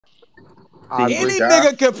Any Die.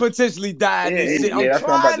 nigga can potentially die in this shit. I'm that's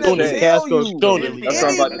what I'm trying about to to say. tell Castro you. really That's what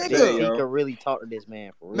I'm about to say, he yo. could really talk to this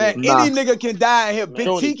man for real. Man, any nigga can die in here. Big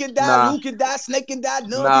Tony, T can die, Lou can die, Snake can die,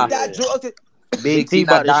 Nug can die, George can... Big T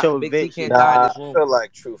about to show Big T Vic. can't die in this I room. feel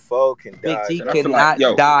like Truffaut can Big die. T I feel like,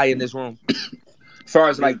 cannot die in this room. As far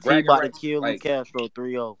as Big like T bragging about to rights, kill Lou like Castro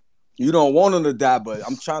 3-0. You don't want him to die, but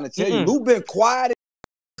I'm trying to tell you, Mm-mm. Lou been quiet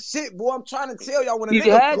as shit, boy. I'm trying to tell y'all when a He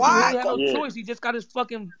nigga had to. He quiet. had no choice. He just got his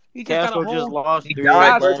fucking. He just Castro got a just whole. lost he 3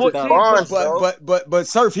 died, God's but foot his team. bonds, though. But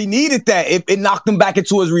Surf, he needed that. It knocked him back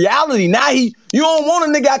into his reality. Now you don't want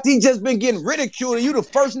a nigga after he just been getting ridiculed and you the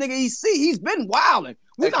first nigga he see. He's been wilding.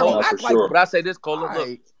 We Hey, not Cole, gonna for act like. sure. But I say this, Cole. Look, Alright.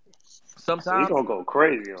 He sometimes gonna go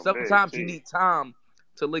crazy on Sometimes Big you T. need time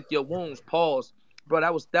to lick your wounds. Pause, bro.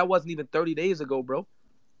 That wasn't even 30 days ago, bro.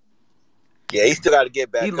 Yeah, he still got to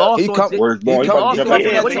get back He up. lost He on. come- where's He boy? He come- about he to jump come back from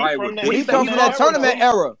in that- the tie with what He he come from that tournament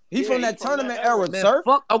era. era. He from that tournament era, Man, Surf.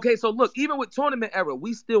 fuck. Okay, so look, even with tournament era,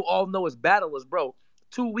 we still all know as battlers, bro.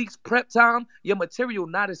 2 weeks prep time, your material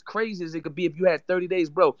not as crazy as it could be if you had 30 days,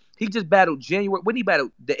 bro. He just battled January. When he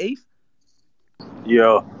battled the 8th?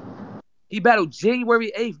 Yeah. He battled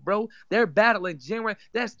January 8th, bro. They're battling January.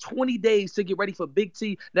 That's 20 days to get ready for Big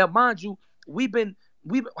T. Now, mind you,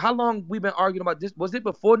 how long we've been arguing about this? Was it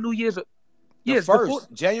before New Year's? Yes, before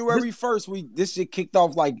January 1st, this shit kicked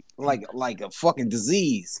off like a fucking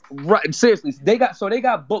disease. Right, seriously. They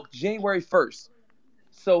got booked January 1st.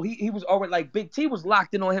 So he was already like Big T was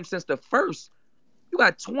locked in on him since the 1st. You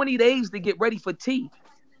got 20 days to get ready for T.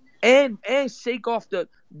 And shake off the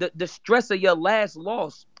stress of your last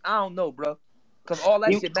loss. I don't know, bro. Cause all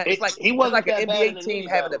that shit matters. It's like an NBA team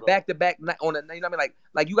having a back-to-back night on a, you know what I mean?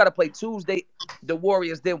 Like you got to play Tuesday the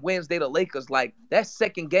Warriors, then Wednesday the Lakers. Like that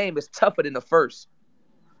second game is tougher than the first.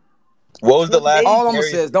 What was the last? All I'm gonna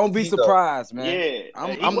say is don't be surprised, man.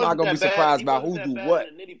 Yeah, I'm not gonna be surprised about who do what.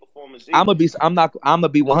 I'm gonna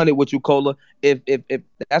be 100 with you, Cola. If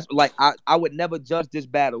that's like I would never judge this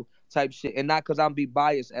battle type shit, and not because I'm be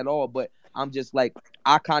biased at all, but I'm just like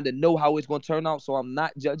I kind of know how it's gonna turn out, so I'm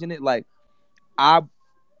not judging it. Like I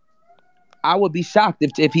would be shocked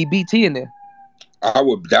if he beat T in there.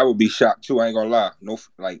 That would be shocked too. I ain't gonna lie. No,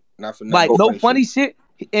 like not for nothing. Like no funny shit.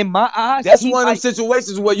 In my eyes, that's one of them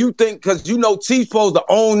situations where you think because you know T's supposed to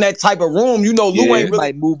own that type of room. You know Lou ain't really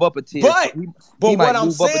might move up a tier. But what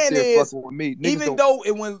I'm saying is, me. even though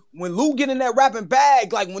when Lou get in that rapping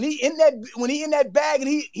bag, like when he in that bag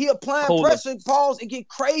and he applying pressure, pause, it get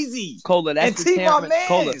crazy. Cola, that's the Terrence.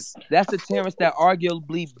 Cola, that's the Terrence that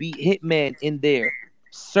arguably beat Hitman in there,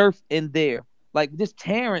 Surf in there. Like this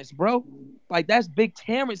Terrence, bro. Like that's big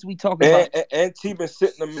Terrence we talking about. And T been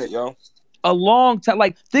sitting a minute, yo. A long time.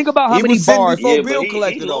 Like, think about how many bars. Bill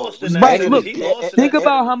collected Look, think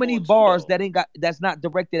about how many bars that's not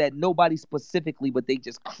directed at nobody specifically, but they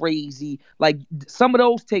just crazy. Like some of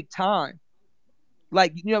those take time.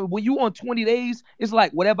 Like, you know, when you on 20 days, it's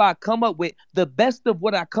like whatever I come up with, the best of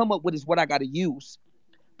what I come up with is what I gotta use.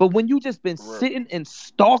 But when you just been sitting and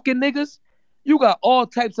stalking niggas, you got all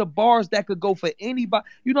types of bars that could go for anybody.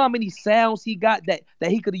 You know how many sounds he got that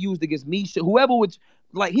he could have used against me? Whoever would.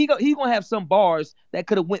 Like he gonna have some bars that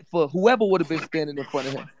could have went for whoever would have been standing in front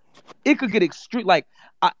of him. It could get extreme. Like,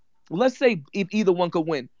 let's say if either one could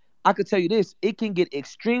win, I could tell you this: it can get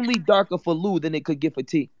extremely darker for Lou than it could get for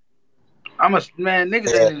T. Niggas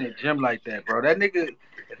ain't in the gym like that, bro. That nigga,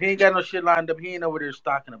 if he ain't got no shit lined up, he ain't over there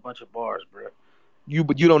stocking a bunch of bars, bro.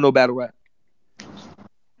 But you don't know battle rap.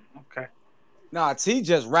 Okay. Nah, T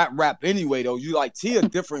just rap anyway though. You like T a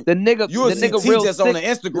different. The nigga T real just sick, on the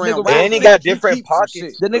Instagram. And he got different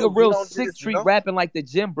pockets. The nigga real sick street rapping like the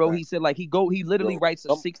gym, bro. He said like he literally writes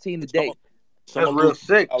a 16 a day. That's real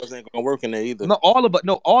sick. I wasn't gonna work in there either. No, all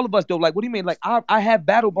of us though. Like, what do you mean? Like, I have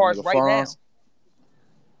battle bars right now.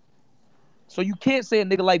 So you can't say a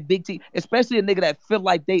nigga like Big T, especially a nigga that feel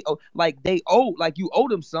like you owe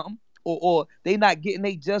them something. Or they not getting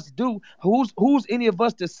they just do. Who's any of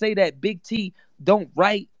us to say that Big T don't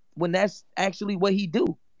write when that's actually what he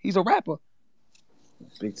do? He's a rapper.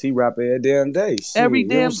 Big T rap every damn day. Every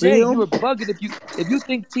damn day. You're bugging if you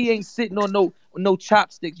think T ain't sitting on no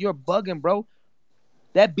chopsticks. You're bugging, bro.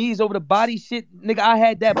 That B's over the body shit, nigga. I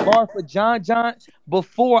had that bar for John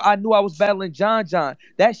before I knew I was battling John.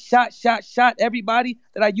 That shot everybody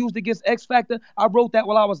that I used against X Factor. I wrote that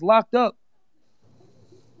while I was locked up.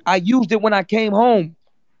 I used it when I came home.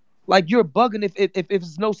 Like you're bugging if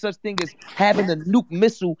there's no such thing as having a nuke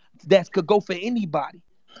missile that could go for anybody.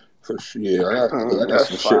 For sure, yeah, I got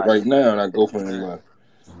some shit right now, and I go for anybody.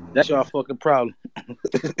 That's y'all fucking problem.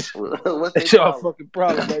 What's That's y'all fucking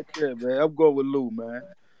problem right there, man. I'm going with Lou, man.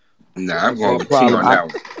 Nah, I'm going with T problem. on that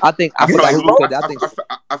one. I feel I feel like like Luke Luke. said that.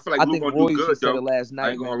 I feel like I Luke think gonna Roy do good said it though. last I night.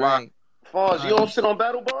 ain't gonna Man, lie. Fonz, you don't sit on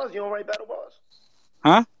battle bars? You don't write battle bars?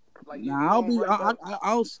 Huh? Like, Nah,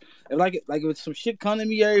 if some shit come to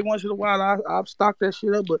me every once in a while, I'll stock that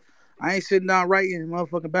shit up, but I ain't sitting down writing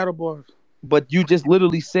motherfucking battle bars. But you just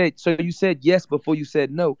literally said, so you said yes before you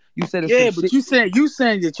said no. You said it's Yeah, some but shit. you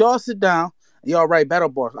saying that y'all sit down and y'all write battle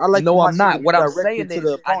bars. I like No, for my I'm shit to not. be What I'm directed saying to is,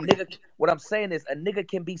 the opponent. what I'm saying is, a nigga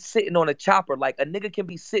can be sitting on a chopper, like a nigga can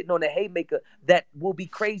be sitting on a haymaker that will be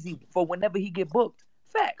crazy for whenever he get booked.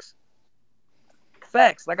 Facts.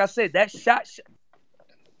 Like I said, that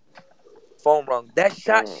phone rung. That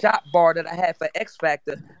shot bar that I had for X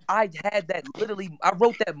Factor, I had that literally. I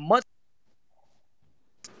wrote that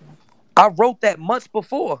months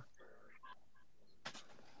before.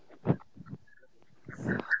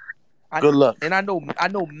 Good luck. And I know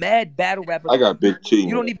mad battle rappers. I got Big T.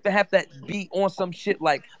 You don't even have to be on some shit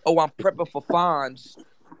like, oh, I'm prepping for Fonz,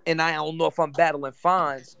 and I don't know if I'm battling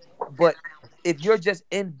Fonz. But if you're just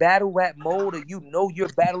in battle rap mode, or you know you're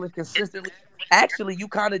battling consistently, actually you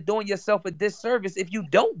kind of doing yourself a disservice if you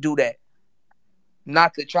don't do that.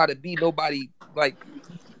 Not to try to be nobody like.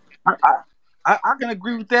 I can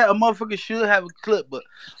agree with that. A motherfucker should have a clip, but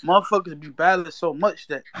motherfuckers be battling so much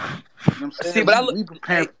that, you know what I'm saying? See, but we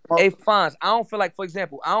preparing for hey, Fonz, I don't feel like, for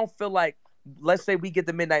example, let's say we get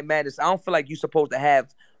the Midnight Madness. I don't feel like you're supposed to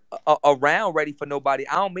have a round ready for nobody.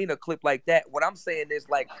 I don't mean a clip like that. What I'm saying is,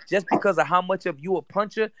 like, just because of how much of you a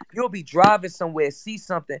puncher, you'll be driving somewhere, see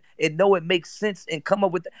something, and know it makes sense, and come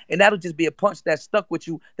up with, and that'll just be a punch that stuck with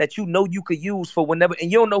you that you know you could use for whenever,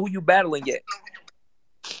 and you don't know who you battling yet.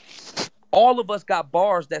 All of us got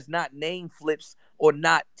bars that's not name flips or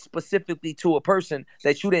not specifically to a person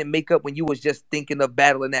that you didn't make up when you was just thinking of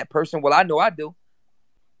battling that person. Well, I know I do.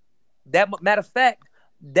 That matter of fact,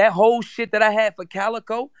 that whole shit that I had for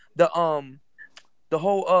Calico, the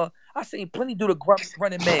whole I seen plenty do the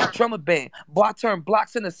Running Man, Drummer Band, Block Turn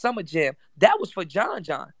Blocks in the Summer Jam. That was for John.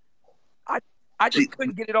 I just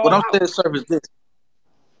couldn't get it all what I'm out. saying, sir, is this.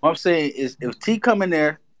 What I'm saying is, if T come in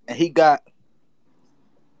there and he got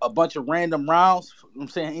a bunch of random rounds, I'm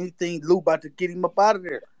saying anything, Lou about to get him up out of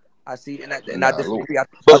there. I see, and I disagree.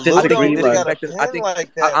 But Lou don't really got a pen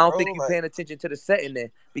like that, I don't bro. think you're paying attention to the setting there,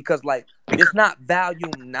 because like it's not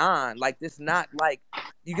volume 9. Like this not like,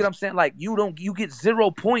 you get what I'm saying? Like you get 0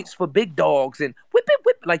 points for big dogs and whip it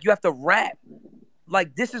whip. Like you have to rap.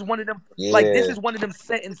 Like this is one of them. Yeah. Like this is one of them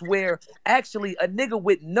settings where actually a nigga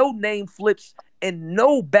with no name flips and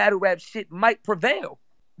no battle rap shit might prevail.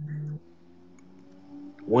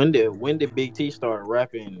 When did Big T start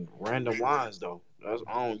rapping random lines though? I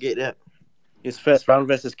don't get that. His first round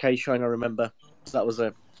versus K Shine, I remember.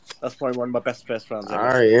 So that's probably one of my best first rounds ever. All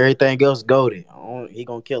right, everything else goaded. He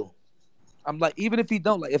gonna kill him. I'm like, even if he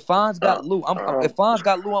don't, like, if Fonz got Lou, if Fonz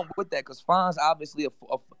got Lou, I'm with that, because Fonz obviously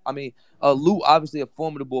Lou obviously a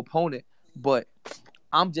formidable opponent, but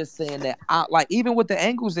I'm just saying that even with the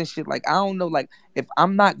angles and shit, like I don't know, like if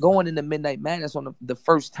I'm not going into Midnight Madness on the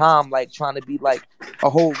first time, like trying to be like a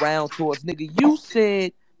whole round towards nigga, you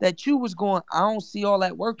said that you was going. I don't see all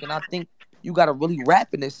that working. I think you got to really rap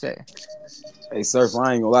in this set. Hey, Surf,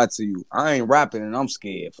 I ain't gonna lie to you. I ain't rapping and I'm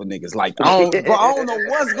scared for niggas. Like, I don't know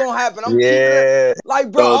what's gonna happen. I'm keeping it.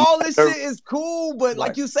 Like, bro, all this shit is cool, but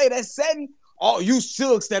like you say, that setting, oh, you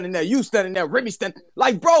still standing there. You standing there. Remy standing.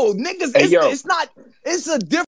 Like, bro, niggas, it's a different.